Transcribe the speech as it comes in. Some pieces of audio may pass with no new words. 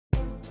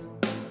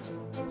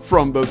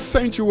From the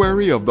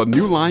sanctuary of the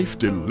New Life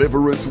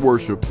Deliverance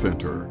Worship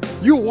Center,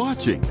 you're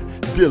watching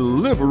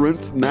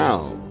Deliverance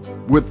Now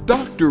with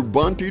Dr.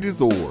 Bunty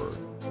Desor.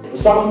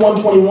 Psalm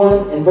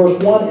 121 and verse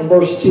 1 and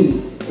verse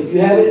 2. If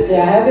you have it,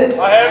 say, I have it.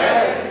 I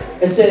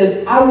have it. It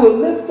says, I will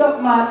lift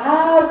up my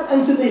eyes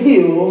unto the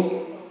hills,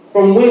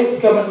 from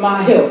whence cometh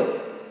my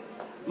help.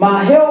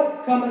 My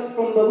help cometh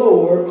from the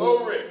Lord,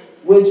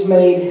 which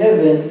made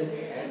heaven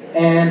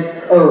and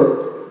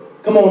earth.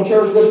 Come on,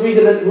 church, let's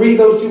read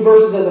those two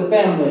verses as a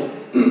family.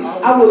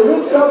 I will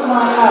lift up my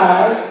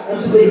eyes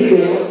unto the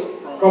hills,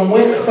 from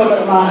whence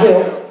cometh my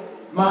help.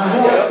 My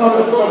help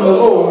cometh from the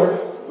Lord,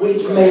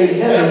 which made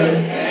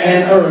heaven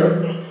and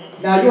earth.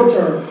 Now your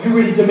turn. You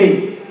read it to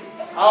me.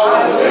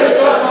 I will lift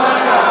up my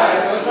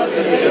eyes unto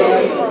the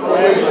hills, from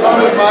whence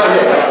cometh my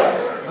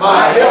help.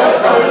 My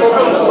help cometh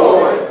from the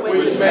Lord,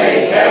 which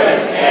made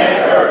heaven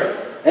and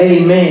earth.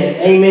 Amen.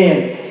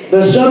 Amen.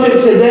 The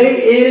subject today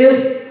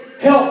is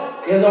help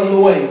is on the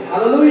way.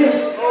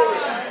 Hallelujah.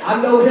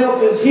 I know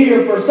help is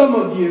here for some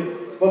of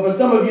you, but for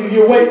some of you,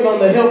 you're waiting on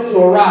the help to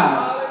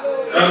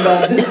arrive.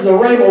 And this is a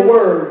rhema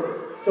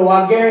word, so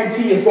I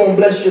guarantee it's going to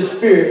bless your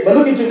spirit. But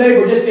look at your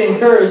neighbor just to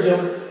encourage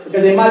them,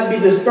 because they might be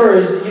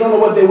discouraged. You don't know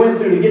what they went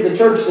through to get to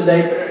church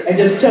today, and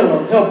just tell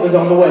them help is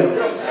on the way. Help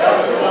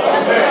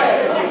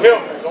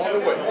is on the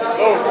way.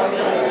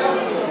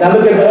 Now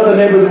look at the other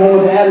neighbor, the one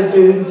with the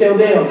attitude, and tell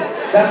them,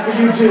 that's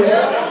for you too.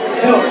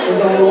 Help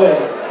is on the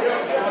way.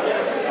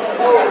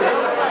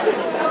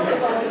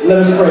 Let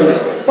us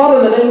pray.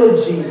 Father, in the name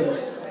of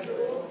Jesus,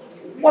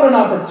 what an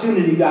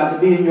opportunity, God, to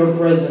be in your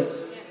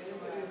presence.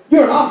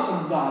 You're an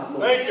awesome God,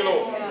 Lord. Thank you,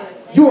 Lord.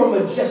 You are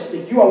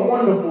majestic. You are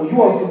wonderful.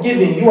 You are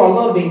forgiving. You are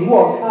loving. You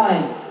are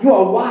kind. You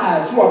are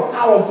wise. You are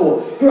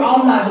powerful. You're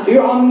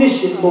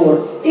omniscient,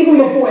 Lord. Even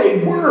before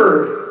a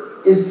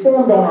word is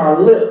formed on our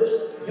lips,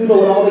 you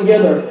know it all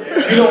together.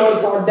 You know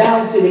us, our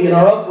down sitting and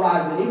our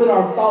uprising, even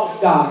our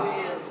thoughts, God.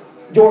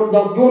 Your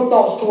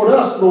thoughts toward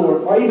us,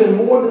 Lord, are even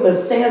more than the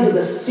sands of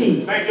the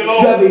sea. Thank you,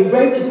 Lord. You have a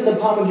greatness in the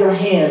palm of your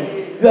hand.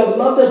 You have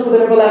loved us with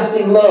an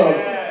everlasting love.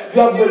 You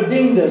have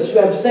redeemed us.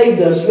 You have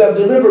saved us. You have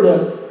delivered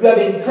us. You have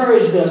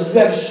encouraged us. You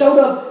have showed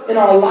up in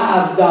our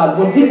lives, God.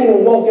 When people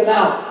were walking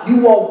out, you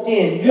walked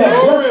in. You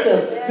have blessed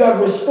us. You have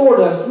restored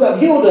us. You have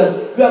healed us.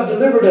 You have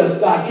delivered us,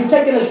 God. You're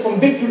taking us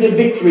from victory to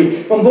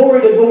victory, from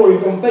glory to glory,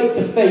 from faith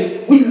to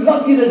faith. We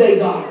love you today,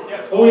 God.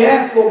 And we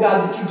ask, Lord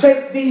God, that you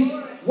take these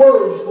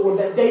words, Lord,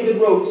 that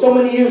David wrote so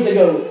many years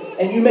ago,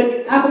 and you make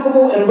it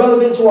applicable and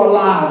relevant to our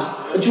lives,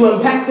 that you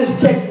impact this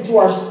text into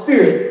our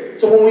spirit,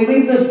 so when we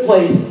leave this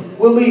place,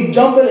 we'll leave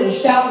jumping and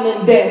shouting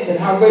and dancing.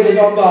 How great is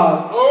our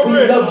God.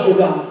 We love you,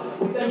 God.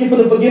 We thank you for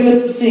the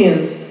forgiveness of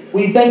sins.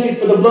 We thank you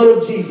for the blood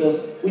of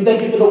Jesus. We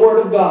thank you for the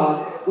word of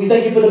God. We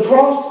thank you for the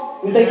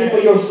cross. We thank you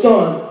for your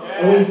son.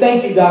 And we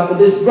thank you, God, for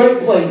this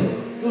great place,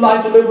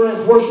 Life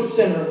Deliverance Worship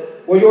Center,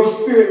 where your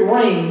spirit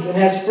reigns and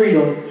has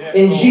freedom.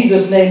 In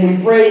Jesus' name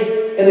we pray.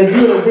 And if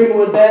you're in agreement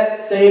with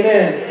that, say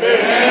amen.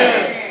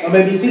 Amen. I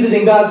may be seated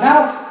in God's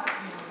house.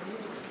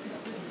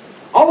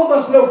 All of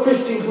us know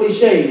Christian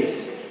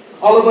cliches.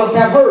 All of us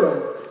have heard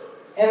them.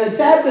 And it's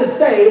sad to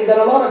say that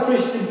a lot of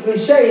Christian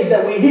cliches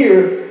that we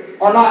hear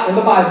are not in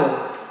the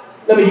Bible.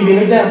 Let me give you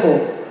an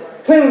example.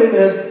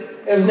 Cleanliness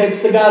is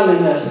next to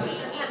godliness.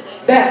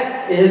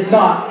 That is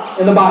not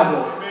in the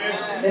Bible.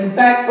 In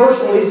fact,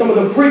 personally, some of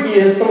the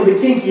freakiest, some of the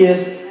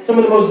kinkiest, some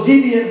of the most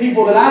deviant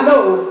people that I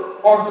know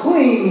are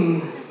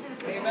clean,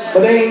 but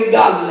they ain't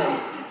godly.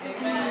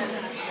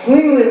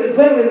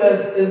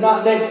 Cleanliness is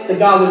not next to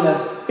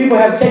godliness. People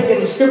have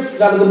taken scriptures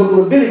out of the book of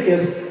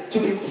Leviticus to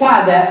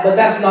imply that, but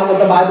that's not what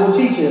the Bible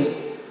teaches.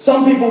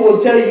 Some people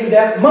will tell you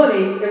that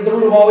money is the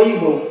root of all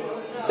evil.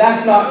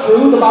 That's not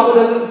true. The Bible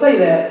doesn't say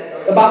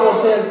that. The Bible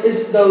says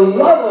it's the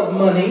love of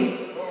money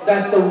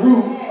that's the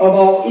root of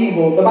all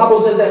evil. The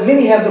Bible says that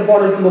many have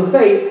departed from the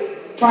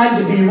faith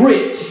trying to be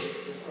rich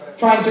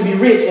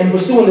and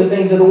pursuing the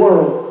things of the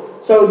world.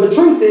 So the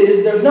truth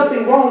is, there's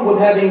nothing wrong with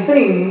having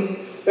things.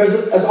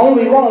 It's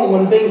only wrong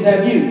when things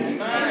have you.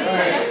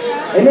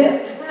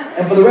 Amen?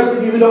 And for the rest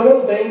of you who don't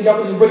want things, y'all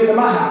can just bring it to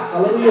my house.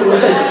 Hallelujah. We'll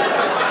take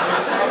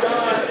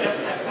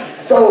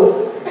it.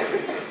 So,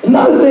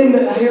 another thing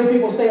that I hear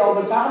people say all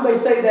the time, they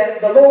say that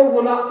the Lord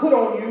will not put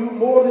on you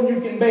more than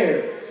you can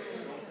bear.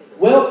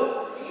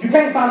 Well, you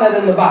can't find that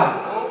in the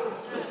Bible.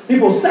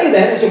 People say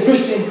that. It's a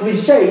Christian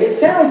cliche. It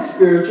sounds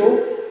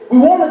spiritual. We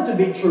want it to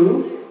be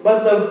true.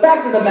 But the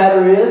fact of the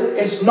matter is,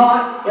 it's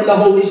not in the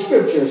Holy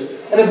Scriptures.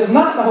 And if it's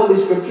not in the Holy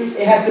Scriptures,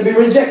 it has to be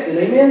rejected.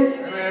 Amen?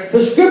 Amen.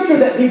 The scripture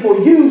that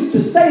people use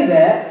to say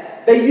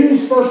that, they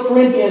use 1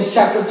 Corinthians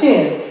chapter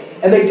 10.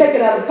 And they take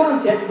it out of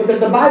context because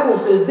the Bible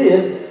says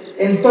this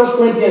in 1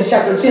 Corinthians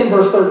chapter 10,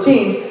 verse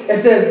 13. It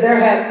says, there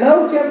hath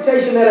no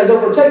temptation that has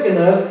overtaken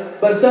us,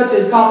 but such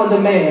is common to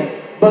man.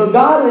 But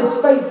God is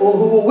faithful,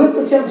 who will with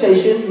the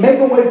temptation make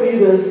a way for you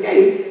to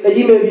escape, that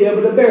you may be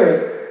able to bear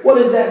it. What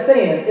is that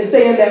saying? It's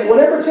saying that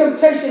whatever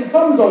temptation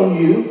comes on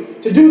you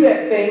to do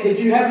that thing that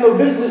you have no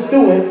business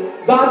doing,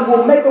 God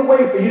will make a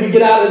way for you to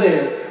get out of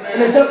there.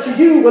 And it's up to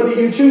you whether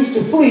you choose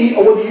to flee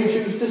or whether you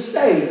choose to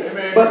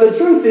stay. But the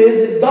truth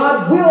is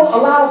God will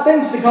allow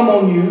things to come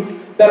on you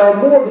that are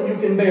more than you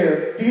can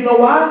bear. Do you know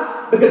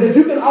why? Because if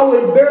you can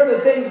always bear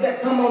the things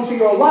that come onto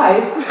your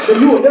life, then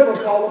you will never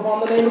call upon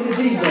the name of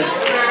Jesus.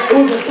 It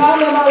was a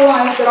time in my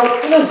life that I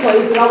was in a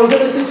place and I was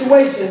in a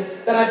situation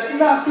that I could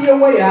not see a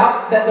way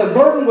out, that the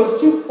burden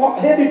was too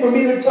heavy for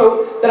me to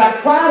tote, that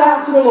I cried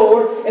out to the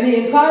Lord, and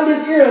He inclined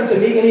His ear unto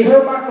me, and He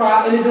heard my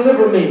cry, and He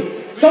delivered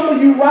me. Some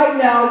of you right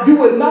now, you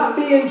would not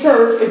be in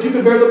church if you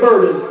could bear the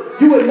burden.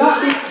 You would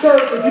not be in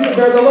church if you could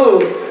bear the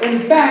load.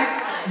 In fact,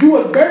 you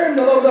were bearing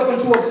the load up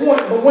into a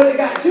point, but when it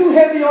got too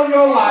heavy on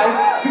your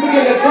life, you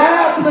began to cry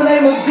out to the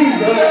name of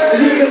Jesus,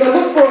 and you began to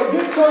look for a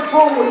good church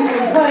home where you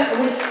can plant,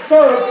 and where you can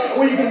serve,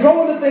 where you can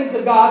grow in the things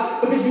of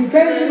God, because you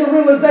came to the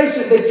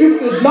realization that you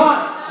could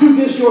not do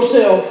this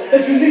yourself,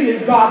 that you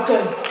needed God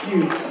to help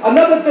you.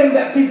 Another thing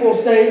that people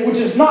say, which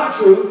is not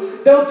true,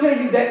 they'll tell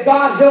you that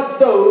God helps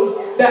those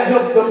that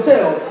help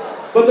themselves.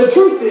 But the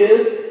truth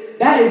is,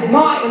 that is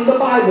not in the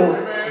Bible.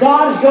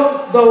 God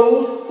helps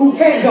those who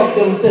can't help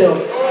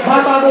themselves.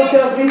 My Bible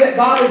tells me that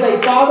God is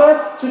a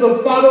father to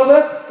the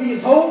fatherless.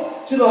 He's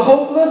hope to the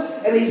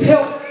hopeless, and He's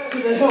help to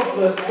the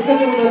helpless. Because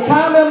there was a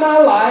time in my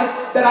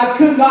life that I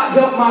could not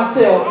help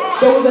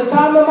myself. There was a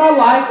time in my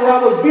life where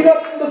I was beat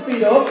up from the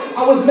feet up.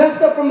 I was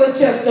messed up from the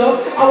chest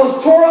up. I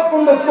was tore up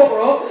from the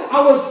floor up.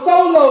 I was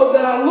so low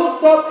that I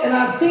looked up and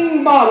I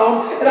seen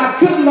bottom, and I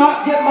could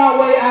not get my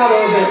way out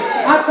of it.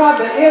 I tried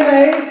the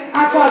NA,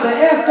 I tried the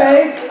SA,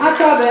 I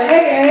tried the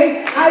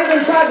AA, I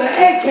even tried the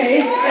AK,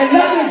 and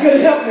nothing could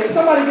help me.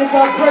 Somebody get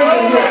God praise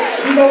in here.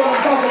 You know what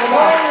I'm talking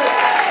about.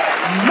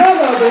 None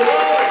of it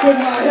could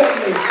not help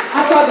me.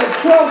 I tried the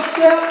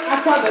 12-step, I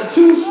tried the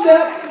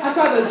 2-step, I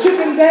tried the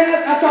chicken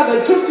dance, I tried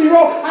the Tootsie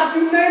Roll,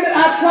 you name it,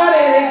 I tried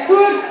it, and it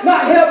could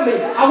not help me.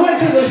 I went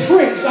to the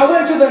shrinks, I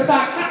went to the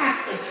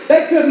psychiatrists,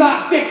 they could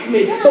not fix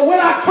me. But when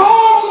I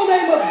called on the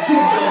name of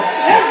Jesus,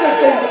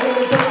 everything began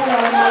to turn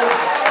around in my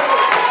life.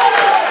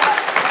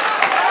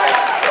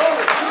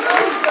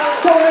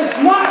 So it's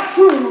not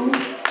true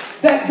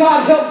that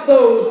God helps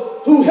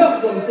those who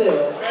help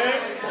themselves.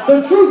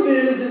 The truth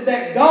is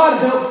that God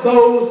helps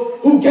those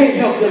who can't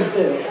help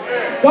themselves.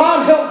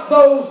 God helps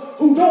those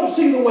who don't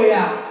see the way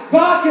out.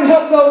 God can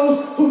help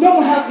those who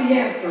don't have the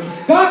answers.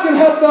 God can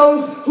help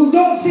those who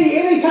don't see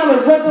any kind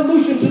of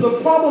resolution to the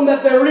problem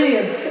that they're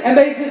in. And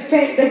they just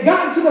can't, they've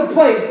gotten to the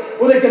place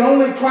where they can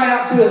only cry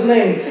out to His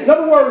name. In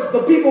other words,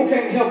 the people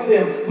can't help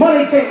them.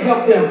 Money can't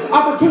help them.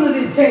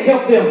 Opportunities can't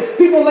help them.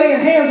 People laying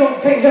hands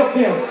on can't help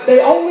them. They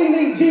only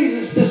need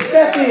Jesus to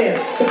step in,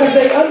 because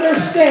they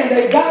understand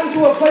they've gotten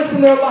to a place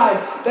in their life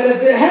that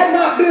if it had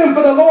not been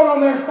for the Lord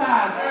on their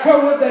side, where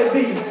would they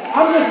be?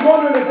 I'm just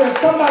wondering if there's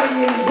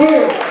somebody in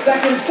here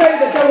that can say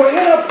that they were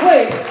in a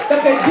place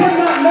that they did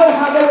not know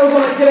how they were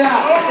going to get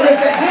out. And if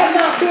it had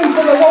not been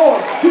for the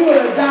Lord, you would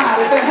have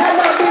died. If it had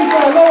not been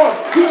for the Lord,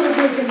 you would have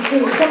been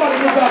consumed. Somebody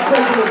give God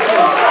praise in this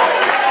place.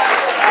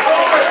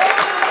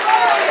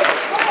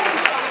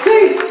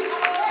 See,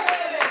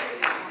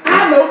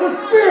 I know the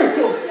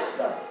spiritual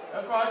stuff.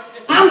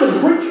 I'm the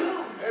preacher.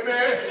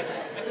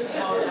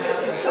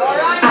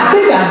 I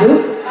think I do.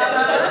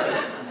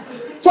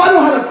 So I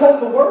know how to quote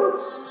the word.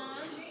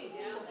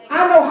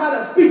 I know how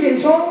to speak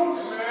in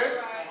tongues.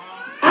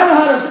 I know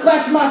how to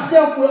splash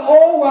myself with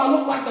oil where I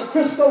look like the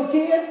Crisco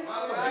kid.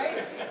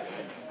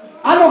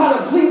 I know how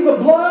to plead the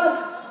blood.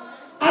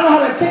 I know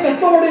how to take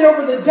authority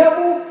over the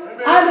devil.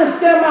 I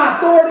understand my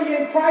authority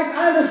in Christ.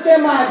 I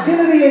understand my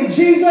identity in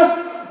Jesus.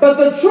 But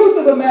the truth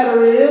of the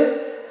matter is,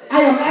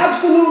 I am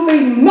absolutely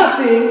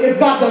nothing if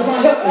God does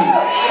not help me.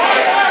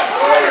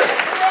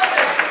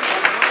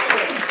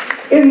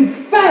 In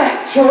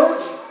fact,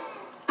 church,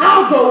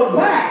 I'll go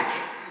back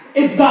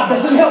if God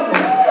doesn't help me.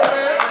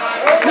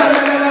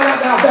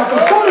 Now, for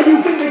some of you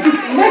think that you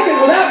can make it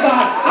without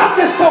God, I'm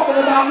just talking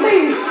about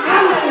me. I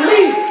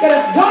believe that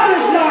if God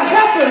is not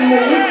helping me,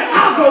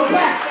 I'll go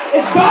back.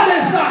 If God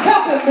is not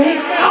helping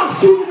me, I'll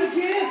shoot it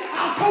again,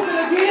 I'll talk it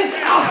again,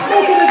 I'll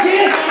smoke it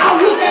again, I'll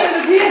look at it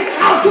again,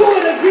 I'll do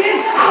it again,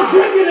 I'll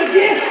drink it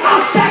again,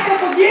 I'll shack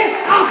up again,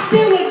 I'll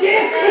steal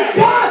again. If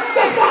God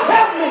does not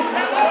help me,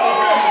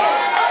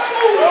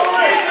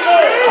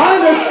 I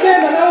understand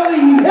that not only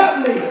He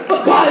helped me,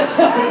 but God is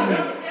helping me.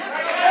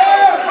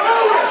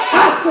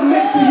 I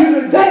submit to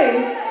you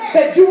today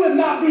that you would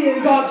not be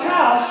in God's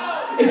house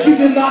if you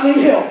did not need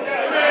help.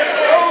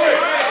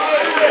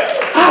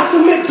 I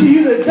submit to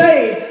you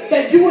today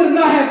that you would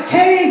not have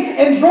came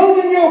and drove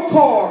in your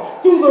car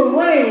through the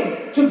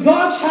rain to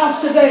God's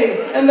house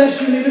today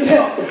unless you needed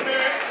help.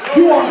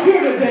 You are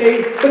here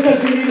today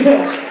because you need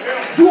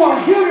help. You are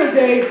here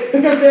today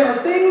because there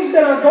are things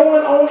that are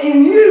going on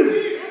in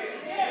you.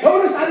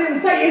 Notice I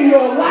didn't say in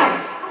your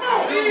life.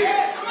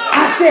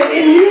 I said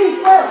in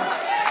you first.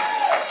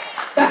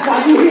 That's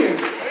why you're here.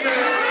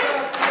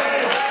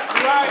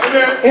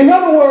 In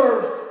other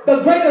words,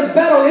 the greatest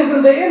battle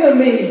isn't the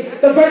enemy.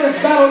 The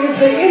greatest battle is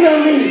the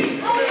enemy.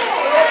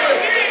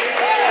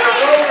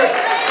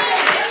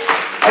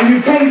 And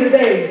you came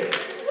today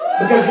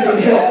because you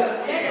need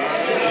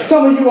help.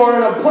 Some of you are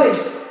in a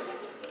place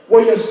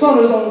where your son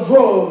is on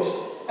drugs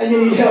and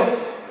you need help.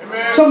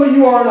 Amen. Some of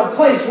you are in a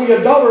place where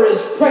your daughter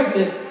is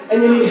pregnant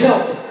and you need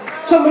help.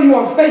 Some of you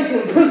are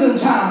facing prison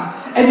time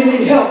and you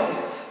need help.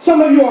 Some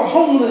of you are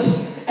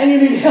homeless and you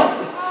need help.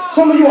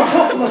 Some of you are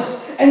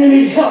helpless and you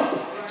need help.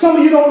 Some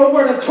of you don't know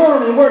where to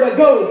turn and where to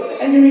go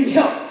and you need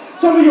help.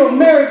 Some of your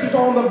marriages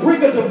are on the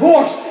brink of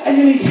divorce and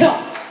you need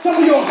help.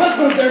 Some of your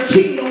husbands are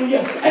cheating on you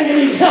and you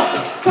need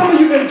help. Some of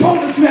you have been told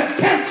that you have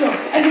cancer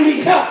and you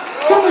need help.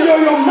 Some of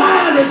your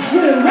mind is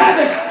really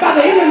ravished by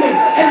the enemy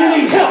and you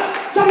need help.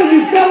 Some of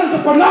you fell into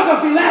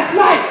pornography last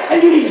night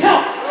and you need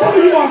help. Some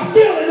of you are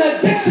still in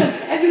addiction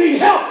and you need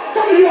help.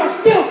 Some of you are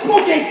still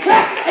smoking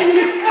crack and you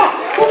need help.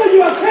 Some of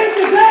you are came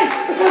today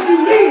because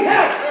you need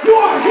help. You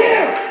are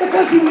here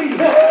because you need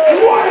help. And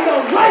you are in the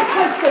right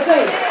place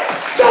today.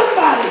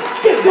 Somebody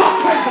give God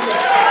praise for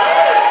that.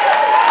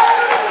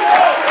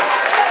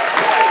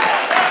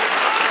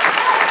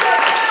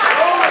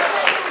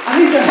 I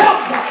need your help,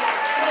 God.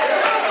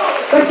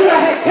 They said I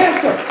had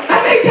cancer. I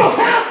need your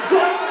help,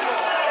 God.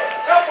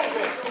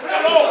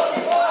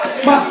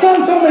 My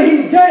son told me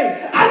he's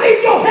gay. I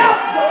need your help,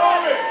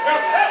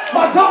 God.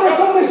 My daughter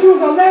told me she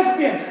was a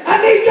lesbian.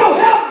 I need your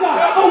help, God.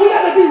 Oh, we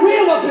got to be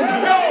real up in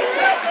here.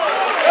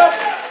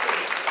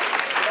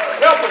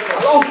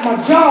 I lost my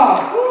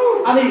job.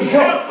 I need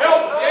help.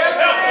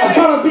 I'm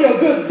trying to be a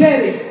good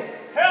daddy.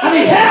 I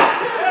need help.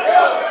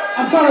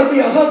 I'm trying to be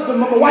a husband,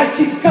 but my wife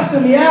keeps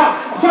cussing me out.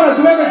 I'm trying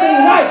to do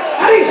everything right.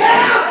 I need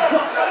help.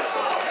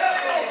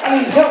 I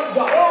need help,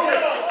 God.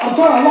 I'm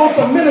trying to launch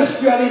a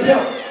ministry. I need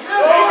help.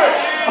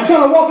 I'm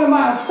trying to walk in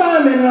my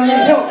assignment and I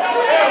need help.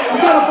 I'm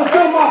trying to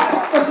fulfill my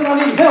purpose and I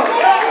need help.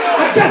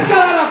 I just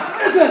got out of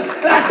prison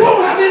and I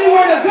don't have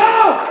anywhere to go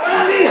and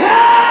I need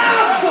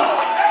help, God.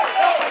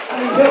 I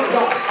need help,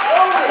 God.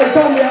 They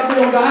told me I'd be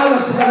on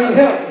dialysis. I need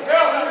help.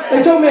 They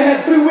told me I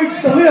had 3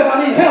 weeks to live. I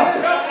need help.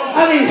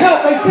 I need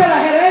help. They said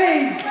I had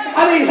AIDS.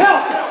 I need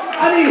help.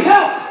 I need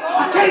help.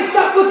 I can't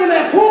stop looking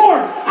at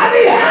porn. I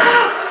need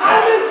help.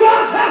 I'm in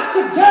God's house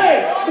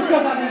today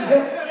because I need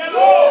help.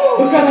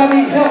 Because I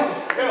need help.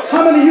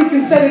 How many of you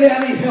can say today, I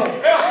need help?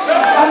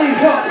 I need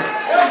help.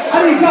 I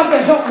need God to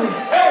help me.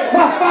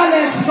 My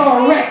finances are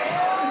a wreck.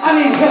 I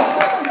need help.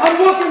 I'm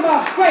walking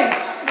by faith,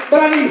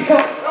 but I need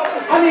help.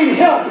 I need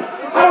help.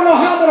 I don't know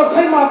how I'm going to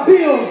pay my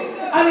bills.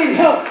 I need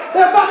help.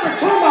 They're about to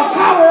turn my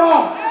power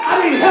off.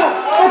 I need help.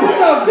 They put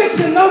the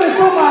eviction notice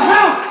on my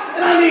house,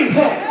 and I need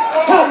help.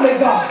 Help me,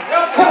 God.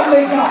 Help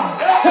me, God.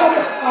 Help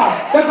me, God.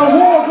 There's a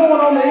war going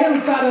on the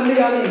inside of me.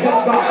 I need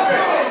help, God.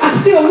 I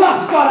still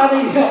lust, God.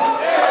 I need help.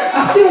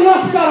 I still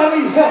lust, God. I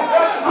need help.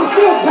 I'm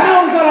still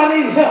bound, God. I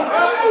need help.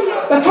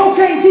 The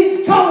cocaine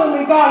keeps calling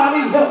me, God. I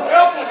need help.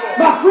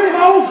 My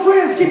old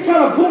friends keep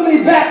trying to pull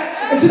me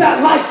back into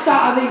that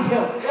lifestyle. I need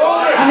help.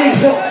 I need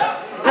help.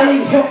 I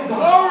need help,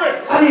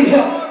 God. I need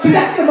help. See,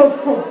 that's the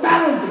most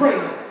profound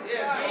prayer.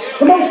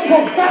 The most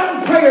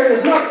profound prayer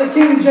is not the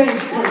King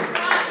James prayer.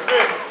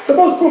 The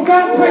most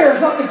profound prayer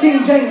is not the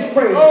King James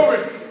prayer.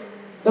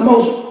 The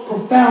most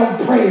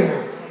profound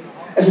prayer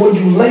is when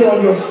you lay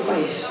on your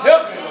face.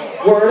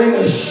 Where it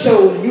ain't a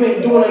show. You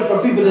ain't doing it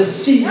for people to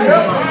see you be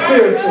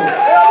spiritual.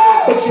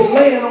 But you're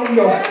laying on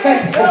your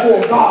face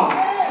before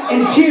God.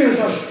 And tears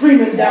are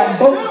streaming down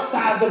both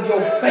sides of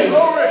your face.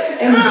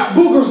 And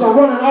boogers are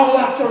running all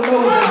out your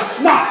nose and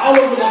snot all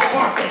over the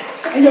carpet.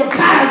 And your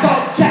tie's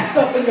all jacked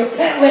up and your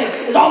pant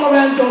leg is all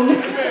around your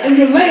neck. And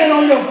you're laying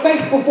on your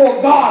face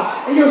before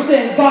God. And you're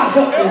saying, God,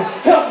 help me,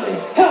 help me,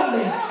 help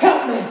me,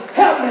 help me,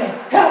 help me,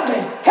 help me,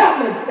 help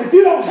me. If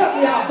you don't help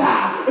me, I'll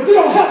die. If you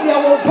don't help me,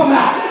 I won't come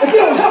out. If you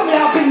don't help me,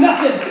 I'll be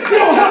nothing. If you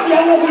don't help me,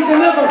 I won't be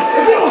delivered.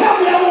 If you don't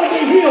help me, I won't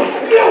be healed.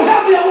 If you don't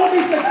help me, I won't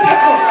be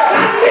successful.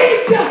 I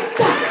need you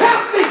to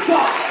help me,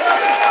 God.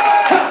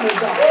 Help me,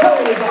 God. Help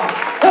me, God.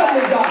 Help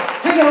me, God.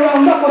 Hanging around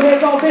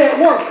knuckleheads all day at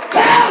work.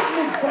 Help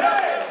me,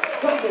 God.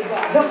 Help me,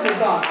 God. Help me,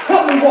 God.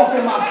 Help me walk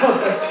in my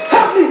purpose.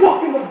 Help me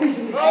walk in the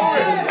vision that you've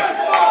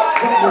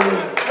given me.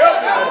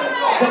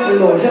 Help me,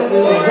 Lord. Help me, Lord. Help me,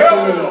 Lord. Help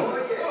me, Lord.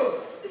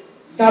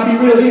 Can I be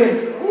real here?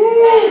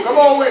 Come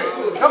on with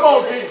it. Come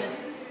on, Jesus.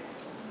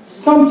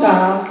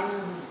 Sometimes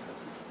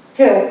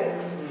help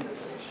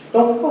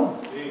don't come.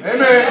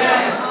 Amen.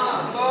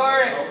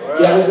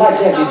 Yeah, I was like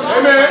that, did you?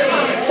 Amen.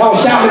 Y'all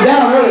shouting me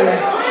down earlier.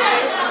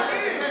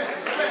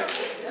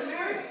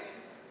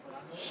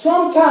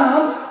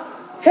 Sometimes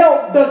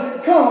help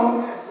doesn't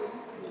come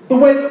the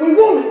way that we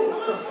want it to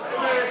come.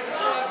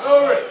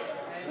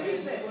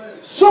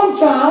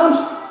 Sometimes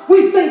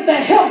we think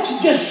that help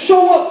should just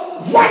show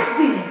up right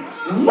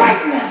then,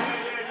 right now.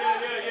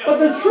 But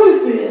the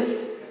truth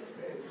is,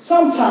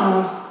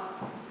 sometimes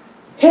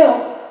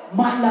help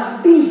might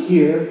not be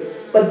here,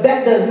 but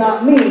that does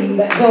not mean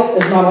that help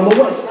is not on the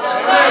way.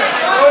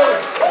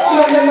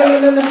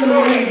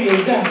 Let me give you an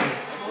example.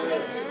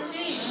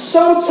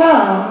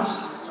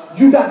 Sometimes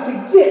you got to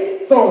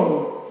get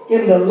thrown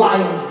in the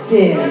lion's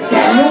den,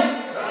 Daniel.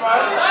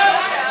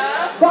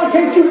 God,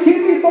 can't you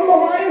keep me from the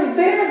lion's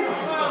den?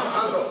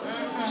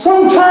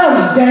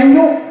 Sometimes,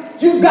 Daniel,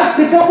 you got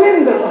to go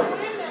in the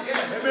lion's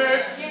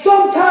den.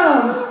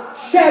 Sometimes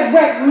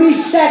Shadrach,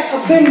 Meshach,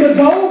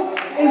 Abednego,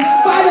 in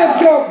spite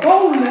of your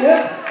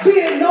boldness, be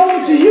it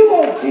known to you,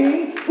 O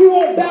King, we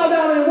won't bow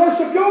down and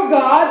worship your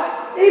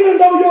God, even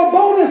though your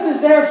boldness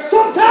is there.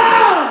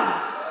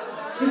 Sometimes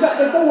you got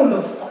to go in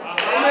the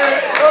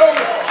fire.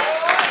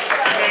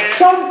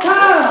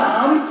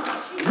 Sometimes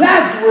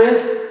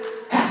Lazarus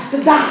has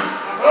to die.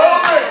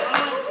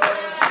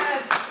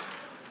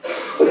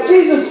 But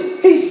Jesus,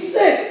 he's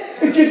sick.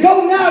 If you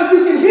go now,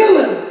 you can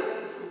heal him.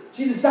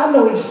 Jesus, I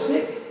know he's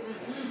sick,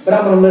 but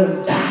I'm going to let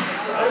him die.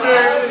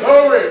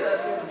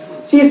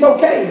 See, it's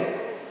okay.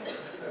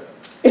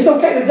 It's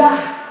okay to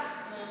die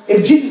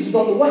if Jesus is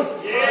on the way.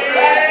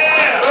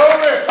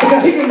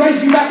 Because he can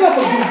raise you back up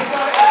again.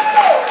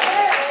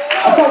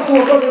 I talked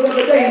to a brother the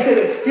other day. He said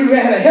that he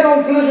had a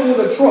head-on collision with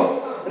a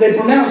truck, and they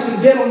pronounced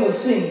him dead on the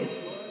scene.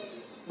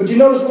 But you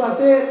notice what I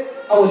said?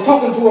 I was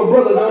talking to a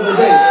brother the other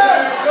day.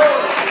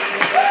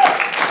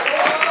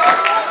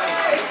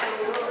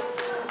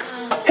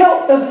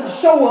 Help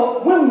doesn't show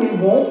up when we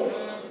want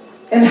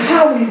and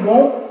how we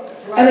want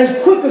and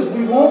as quick as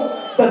we want,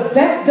 but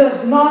that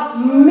does not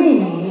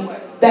mean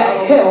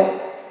that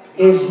help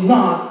is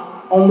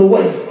not on the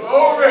way.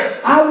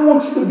 I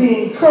want you to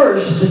be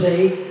encouraged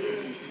today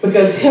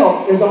because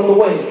help is on the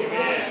way.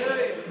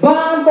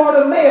 Blind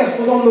Bartimaeus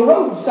was on the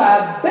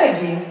roadside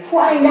begging,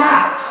 crying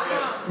out,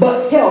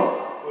 but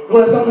help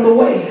was on the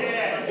way.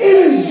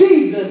 Even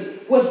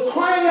Jesus was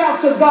crying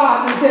out to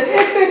God and said,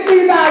 if it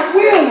be thy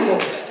will,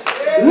 Lord,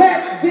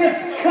 let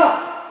this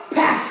cup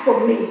pass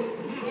from me.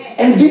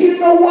 And do you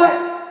know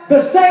what?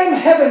 The same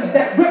heavens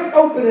that ripped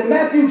open in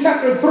Matthew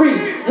chapter 3,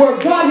 where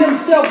God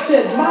himself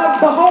said,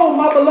 behold,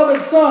 my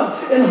beloved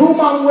Son, in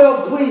whom I'm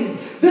well pleased.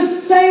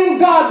 This same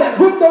God that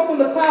ripped open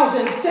the clouds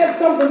and said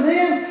something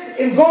then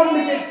in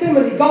Garden of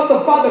Gethsemane, God the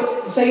Father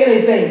couldn't say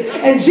anything.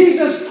 And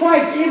Jesus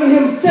Christ, even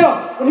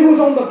himself, when he was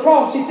on the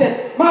cross, he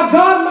said, my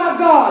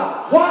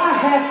God, why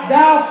hast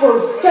thou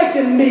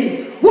forsaken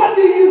me? What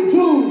do you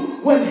do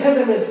when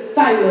heaven is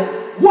silent?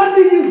 What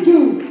do you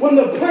do when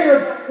the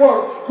prayers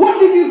work? What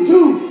do you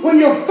do when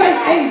your faith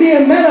ain't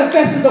being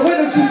manifested the way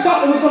that you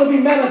thought it was going to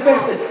be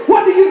manifested?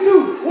 What do you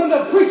do when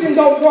the preaching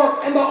don't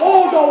work and the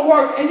oil don't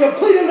work and you're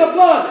pleading the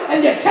blood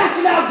and you're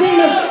casting out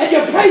demons and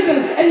you're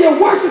praising and you're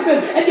worshiping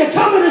and you're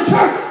coming to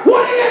church?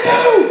 What do you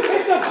do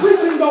if the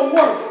preaching don't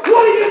work?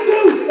 What do you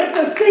do if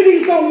the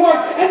CDs don't work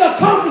and the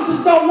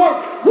conferences don't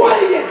work? What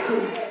do you do?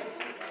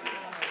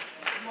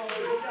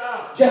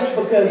 Just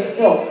because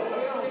help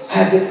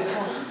hasn't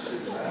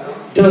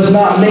does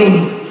not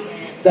mean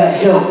that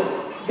help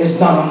is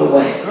not on the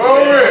way.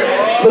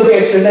 Look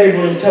at your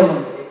neighbor and tell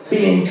him,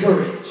 be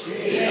encouraged.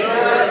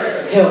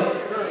 Help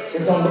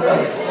is on the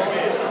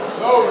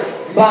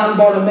way. Blind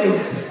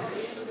Bartimaeus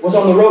was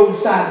on the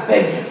roadside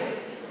begging.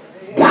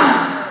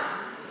 Blind,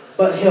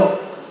 but help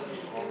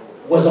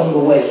was on the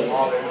way.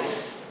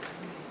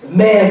 The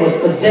man was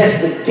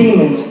possessed with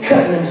demons,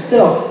 cutting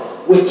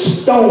himself with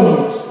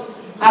stones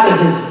out of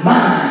his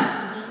mind.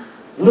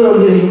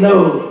 Little did he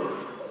know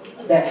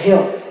that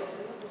help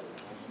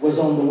was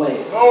on the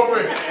way.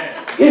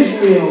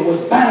 Israel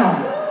was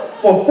bound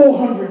for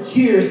 400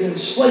 years in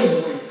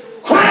slavery,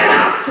 crying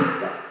out to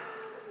God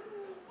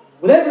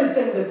with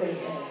everything that they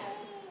had.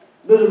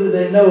 Little did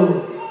they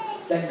know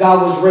that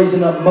God was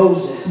raising up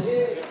Moses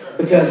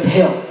because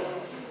help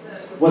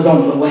was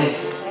on the way.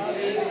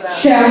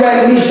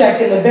 Shadrach,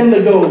 Meshach, and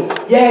Abednego,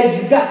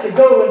 yeah, you got to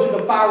go into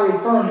the fiery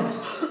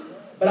furnace,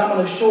 but I'm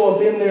going to show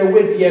up in there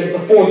with you as the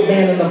fourth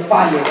man in the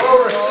fire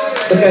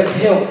because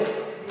help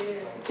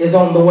is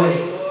on the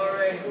way.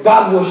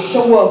 God will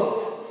show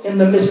up in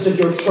the midst of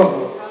your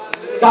trouble.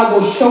 God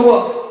will show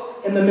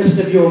up in the midst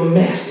of your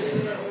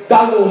mess.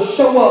 God will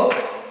show up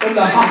in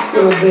the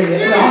hospital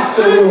bed, in the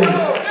hospital room.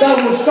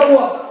 God will show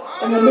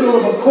up in the middle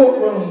of a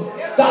courtroom.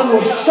 God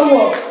will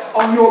show up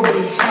on your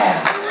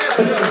behalf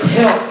because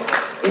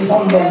help is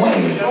on the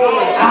way.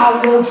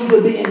 I want you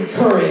to be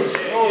encouraged.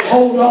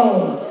 Hold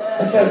on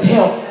because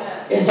help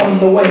is on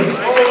the way.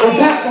 When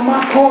Pastor,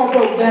 my car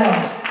broke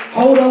down,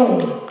 hold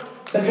on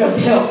because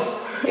help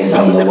is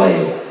on the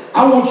way.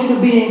 I want you to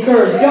be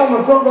encouraged. If y'all on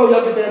the front row,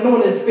 y'all get the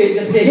anointing spirit.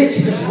 Just get hit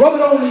you. Just rub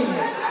it on me.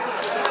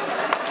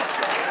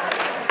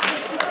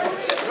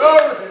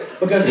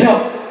 Because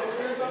help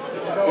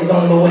is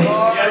on the way.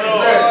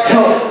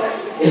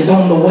 Help is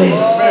on the way.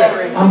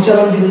 I'm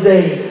telling you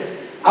today,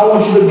 I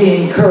want you to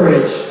be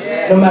encouraged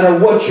no matter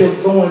what you're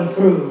going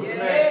through. He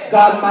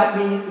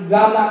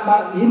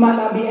might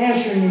not be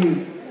answering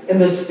you in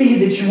the speed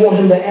that you want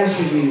him to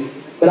answer you,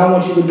 but I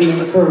want you to be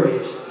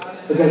encouraged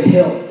because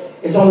help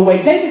is on the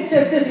way. David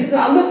says this, he said,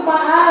 I lift my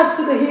eyes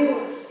to the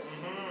hills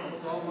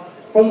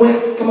from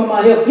whence cometh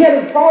my help. He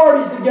had his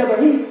priorities together.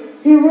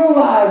 He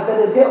realized that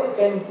his help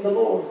came from the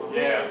Lord.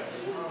 Yeah.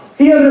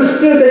 He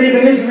understood that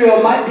even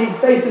Israel might be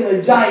facing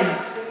a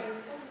giant.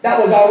 That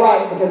was all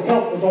right because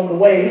help was on the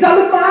way. He said, I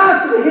lift my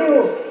eyes to the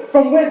hills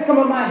from whence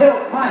cometh my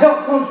help. My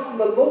help comes from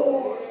the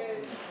Lord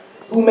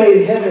who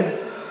made heaven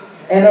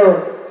and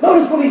earth.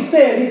 Notice what he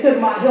said. He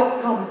said, my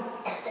help cometh.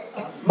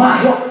 My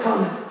help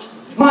cometh.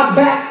 My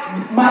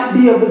back might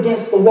be up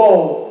against the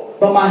wall,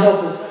 but my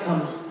help is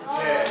coming.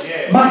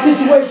 My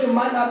situation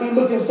might not be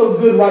looking so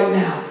good right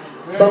now,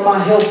 but my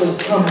help is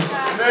coming.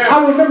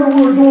 I remember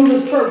we were doing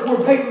this church, we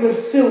were painting the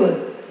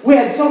ceiling. We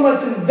had so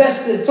much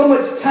invested, so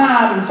much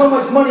time, and so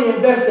much money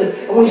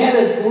invested, and we had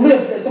this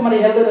lift that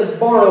somebody had let us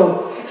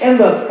borrow, and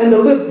the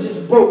lift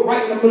just broke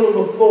right in the middle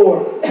of the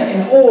floor,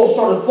 and oil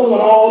started flowing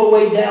all the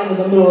way down to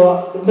the middle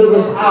of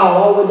this aisle,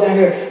 all the way down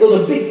here. There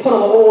was a big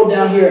puddle of oil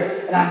down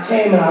here, and I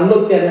came and I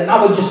looked at it, and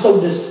I was just so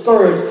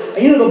discouraged.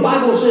 And you know the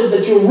Bible says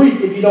that you'll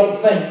reap if you don't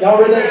faint.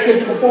 Y'all read that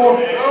scripture before?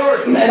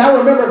 And I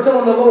remember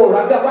telling the Lord,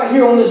 I got right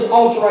here on this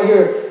altar right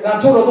here, and I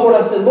told the Lord,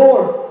 I said,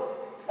 Lord,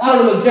 I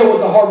don't even care what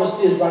the harvest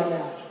is right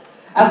now.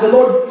 I said,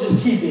 Lord,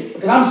 just keep it.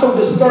 Because I'm so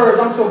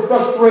discouraged. I'm so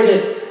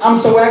frustrated. I'm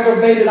so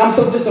aggravated. I'm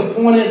so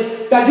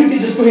disappointed. God, you can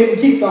just go ahead and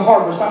keep the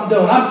harvest. I'm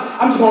done.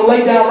 I'm just going to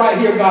lay down right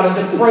here, God, and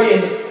just pray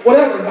and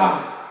whatever,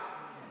 God.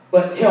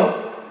 But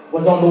help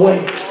was on the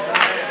way.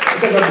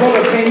 Because a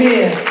brother came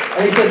in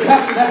and he said,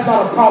 Pastor, that's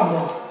not a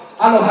problem.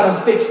 I know how to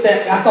fix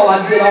that. That's all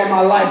I did all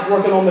my life,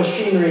 working on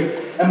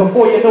machinery. And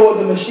before you know it,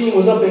 the machine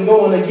was up and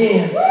going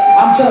again.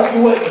 I'm telling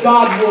you what,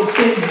 God will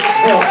send you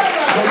help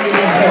when you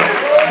need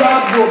help.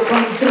 God will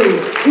come through.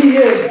 He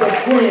is the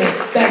friend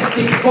that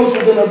sticks closer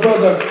than a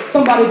brother.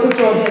 Somebody put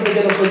your hands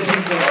together for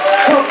Jesus.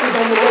 Help is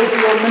on the way for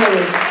your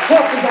marriage.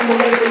 Help is on the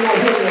way for your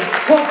healing.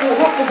 Help is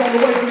on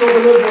the way for your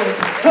deliverance.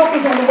 Help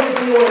is on the way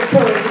for your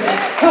encouragement.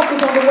 Help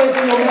is on the way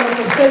for your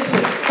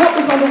manifestation. Help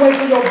is on the way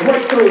for your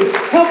breakthrough.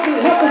 Help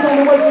is on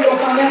the way for your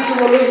financial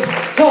release.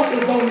 Help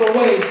is on the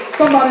way.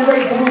 Somebody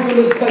raise the roof in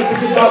this place and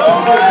give God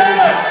some praise in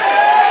this house.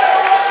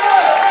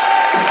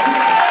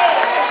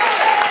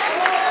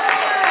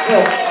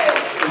 Help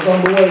is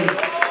on the way.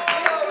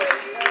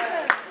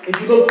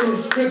 If you look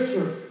through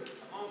Scripture,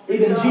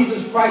 even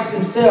Jesus Christ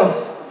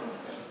himself,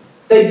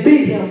 they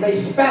beat him, they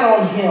spat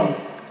on him,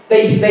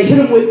 they hit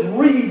him with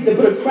reeds, they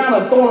put a crown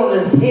of thorn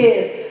on his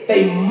head,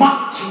 they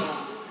mocked him,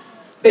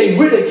 they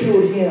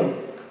ridiculed him,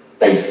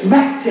 they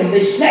smacked him,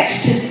 they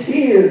snatched his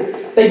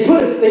beard, they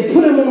put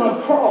him on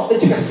a cross, they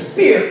took a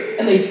spear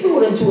and they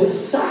threw it into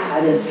his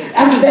side, and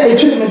after that they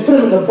took him and put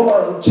him in a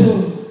borrowed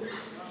tomb.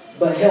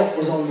 But help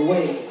was on the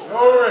way.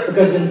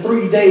 Because in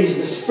 3 days,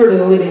 the Spirit of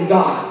the living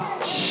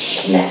God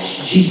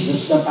snatched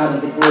Jesus up out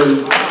of the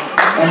grave.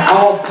 And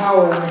all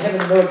power in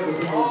heaven and earth was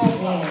in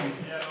his hand.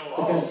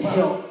 Because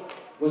help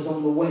was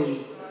on the way.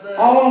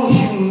 All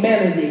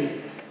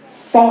humanity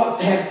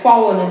had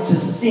fallen into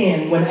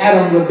sin when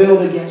Adam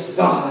rebelled against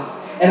God.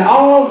 And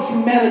all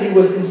humanity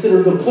was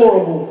considered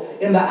deplorable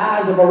in the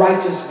eyes of a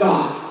righteous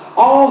God.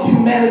 All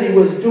humanity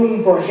was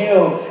doomed for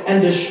hell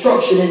and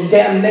destruction and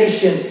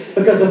damnation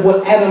because of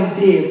what Adam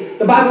did.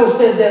 The Bible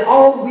says that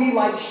all we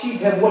like sheep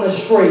have went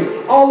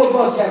astray. All of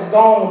us have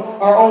gone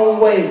our own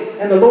way,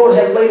 and the Lord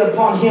had laid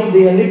upon him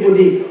the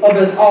iniquity of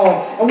us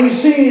all. And we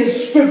see in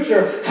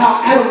Scripture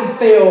how Adam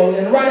failed,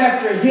 and right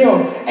after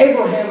him,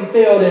 Abraham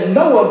failed, and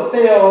Noah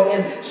failed,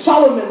 and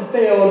Solomon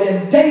failed,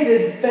 and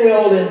David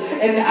failed,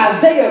 and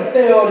Isaiah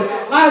failed, and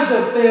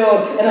Elijah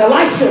failed, and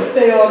Elisha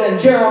failed,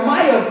 and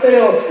Jeremiah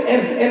failed,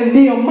 and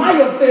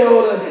Nehemiah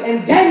failed,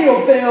 and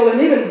Daniel failed, and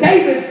even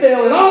David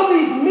failed, and all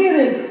these men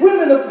and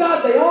women of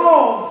God, they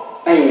all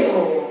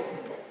failed.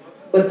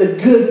 But the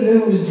good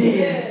news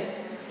is,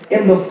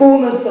 in the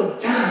fullness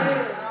of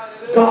time,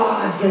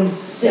 God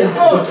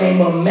himself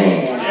became a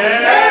man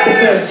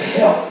because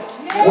help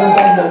was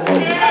on the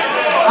way.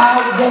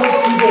 I want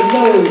you to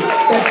know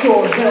that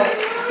your help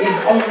is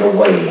on the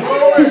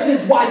way.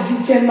 This is why you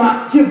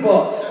cannot give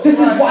up. This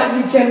is why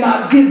you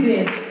cannot give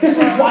in. This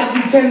is why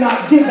you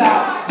cannot give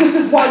out. This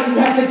is why you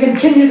have to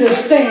continue to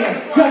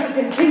stand. You have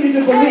to continue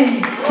to believe.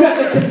 You have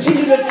to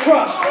continue to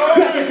trust.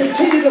 You have to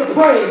continue to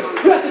pray.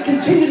 You have to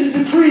continue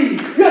to decree.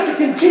 You have to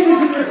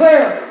continue to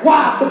declare.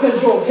 Why?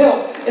 Because your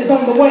help is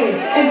on the way.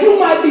 And you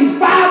might be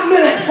 5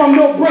 minutes from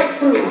your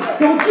breakthrough.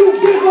 Don't you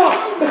give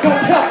up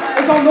because help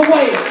is on the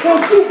way.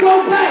 Don't you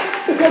go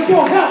back because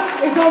your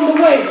help is on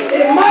the way.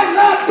 It might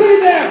not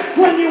be there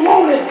when you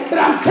want it, but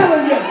I'm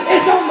telling you,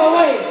 it's on the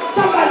way.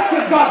 Somebody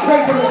give God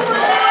praise for this.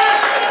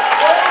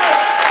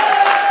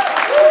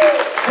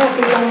 Help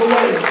is on the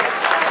way.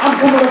 I'm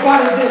coming up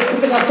out of this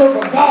because I serve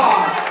a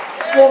God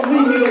won't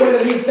leave me the way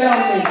that he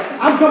found me.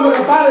 I'm coming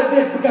up out of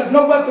this because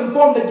no weapon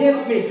formed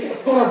against me is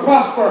going to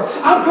prosper.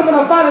 I'm coming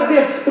up out of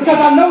this because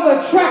I know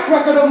the track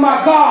record of my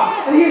God,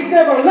 and he's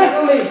never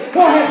left me,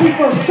 nor has he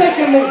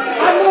forsaken me.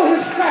 I know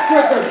his track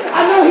record.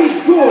 I know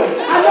he's good.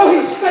 I know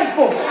he's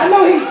faithful. I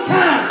know he's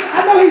kind.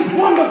 I know he's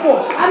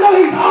wonderful. I know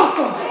he's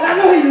awesome. And I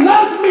know he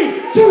loves me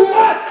too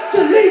much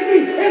to leave me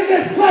in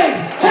this place.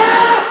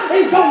 Help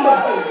is on the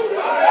way.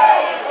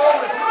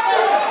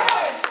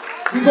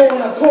 You go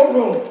in a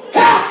courtroom.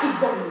 Help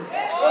is on the way.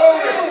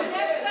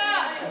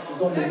 Help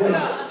is on the way.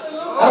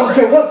 I don't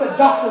care what the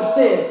doctor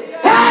said.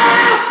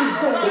 Help is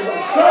on the way.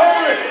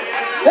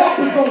 Help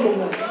is on the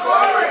way.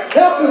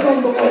 Help is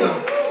on the way.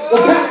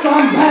 Well, Pastor,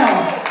 I'm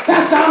bound.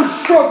 Pastor, I'm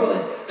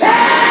struggling.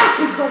 Help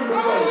is on the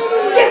way.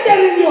 Get that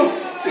in your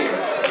spirit.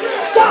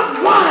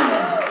 Stop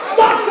whining.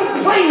 Stop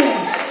complaining.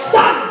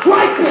 Stop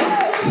griping.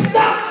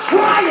 Stop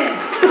crying.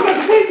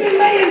 Because we've weeping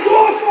may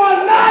endure for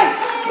a night,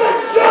 but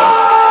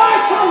joy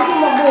comes in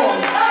the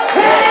morning.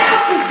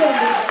 Help is on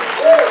the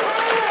way.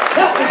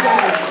 Help is on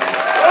the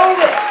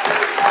way.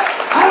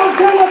 I don't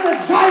care what the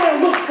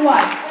giant looks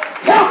like.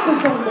 Help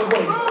is on the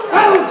way.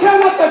 I don't care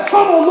what the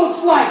trouble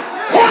looks like.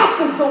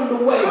 Help is on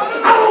the way.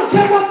 I don't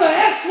care what the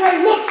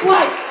x-ray looks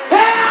like.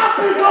 Help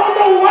is on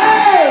the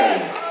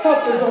way.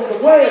 Help is on the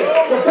way.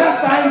 Well,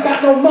 Pastor, I ain't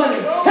got no money.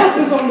 Help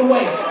is on the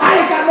way. I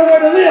ain't got nowhere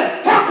to live.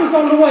 Help is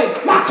on the way.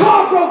 My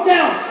car broke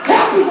down.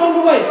 Help is on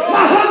the way.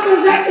 My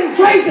husband's acting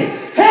crazy.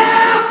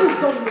 Help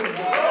is on the way.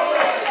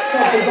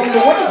 Help is on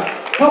the way.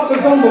 Help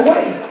is on the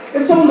way.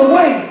 It's on the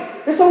way.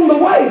 It's on the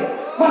way.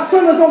 My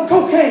son is on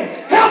cocaine.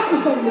 Help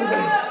is on the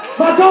way.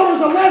 My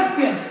daughter's a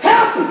lesbian.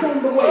 Help is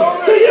on the way.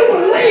 Do you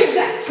believe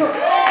that, church?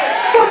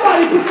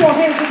 Somebody put your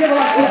hands together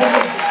like you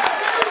believe it.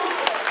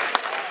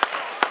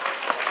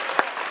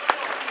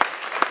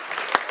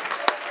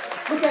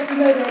 Look at your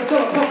neighbor and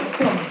tell him help is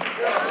coming.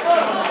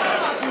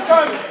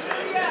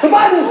 The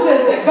Bible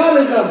says that God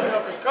is a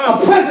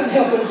present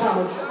help in time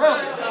of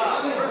trouble.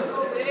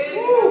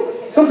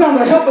 Sometimes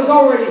the help is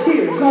already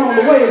here. It's not on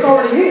the way, it's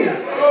already here.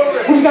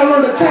 We just got to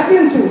learn to tap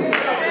into it.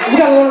 We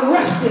got to learn to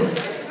rest in it.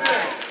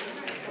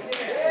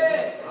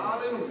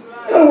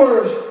 In other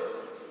words,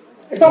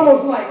 it's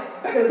almost like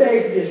back in the day, I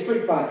used to be a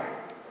street fighter.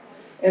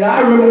 And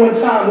I remember one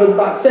time there was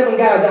about 7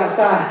 guys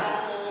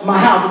outside my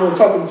house and we were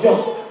talking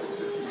junk.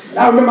 And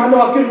I remember, I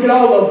know I couldn't get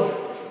all of them,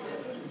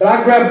 but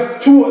I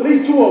grabbed at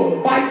least 2 of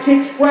them, bite,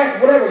 kick,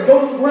 scratch, whatever, go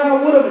to the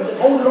ground with them and just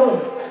hold it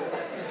on.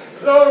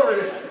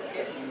 Glory.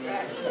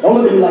 Don't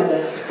look at me like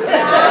that.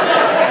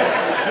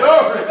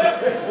 Glory.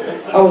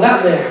 I was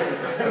out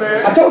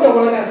there. I told you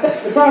when I got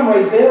sick, the crime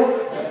rate fell.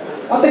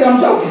 I think I'm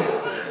joking.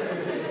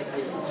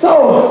 So,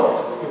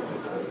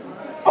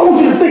 I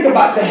want you to think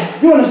about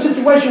that. You're in a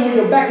situation where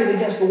your back is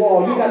against the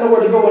wall. You ain't got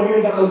nowhere to go and you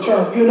ain't got no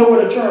turn. You ain't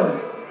nowhere to turn.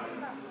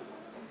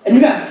 And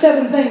you got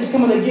 7 things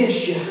coming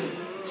against you.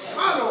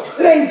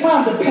 It ain't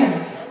time to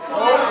panic.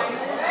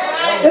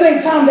 It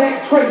ain't time to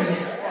act crazy.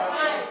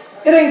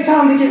 It ain't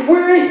time to get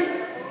weary.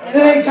 It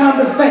ain't time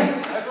to faint.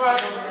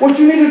 What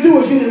you need to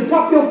do is you need to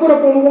prop your foot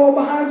up on the wall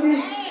behind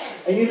you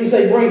and you need to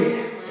say, bring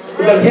it.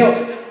 Because help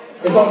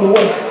is on the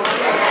way.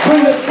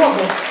 Bring the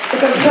trouble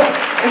because help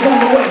is on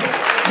the way.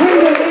 Bring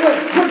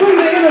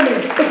the enemy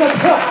because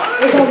help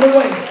is on the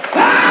way. I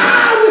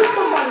wish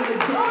somebody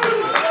would get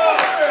this.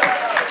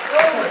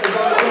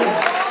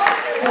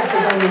 Help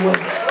is on the way.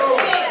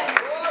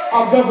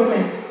 Our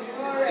government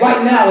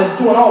right now is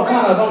doing all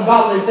kinds of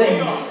ungodly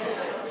things.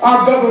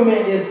 Our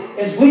government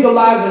is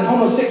legalizing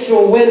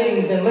homosexual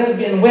weddings and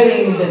lesbian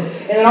weddings,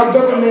 and our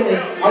government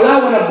is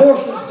allowing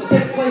abortions to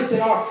take place in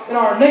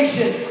our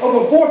nation.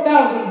 Over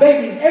 4,000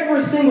 babies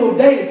every single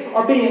day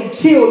are being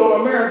killed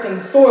on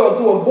American soil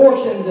through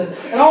abortions,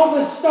 and all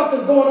this stuff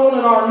is going on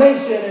in our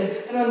nation,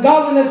 and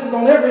ungodliness is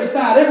on every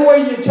side. Everywhere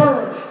you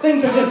turn,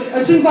 things are just,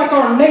 it seems like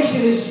our nation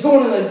is just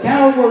going in a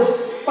downward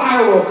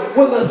spiral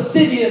with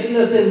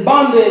lasciviousness and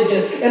bondage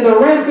and the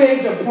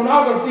rampage of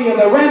pornography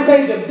and the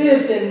rampage of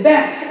this and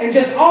that, and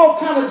just all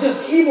kind of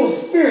just evil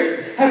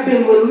spirits have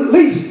been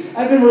released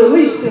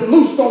and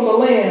loosed on the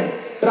land.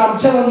 But I'm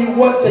telling you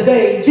what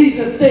today,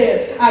 Jesus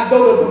said, I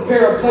go to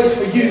prepare a place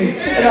for you.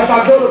 And if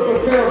I go to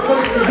prepare a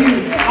place for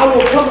you, I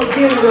will come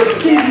again and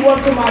receive you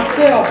unto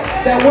myself,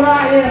 that where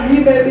I am,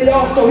 ye may be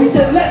also. He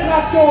said, let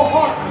not your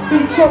heart be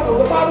troubled.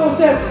 The Bible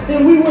says,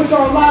 then we which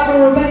are alive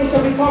and remain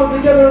shall be caught up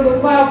together in the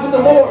clouds with the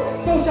Lord.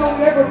 So shall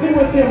we ever be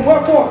with him.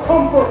 Wherefore,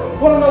 comfort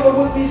one another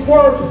with these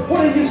words.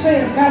 What are you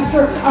saying,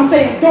 Pastor? I'm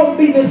saying, don't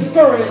be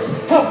discouraged.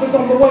 Help is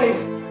on the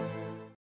way.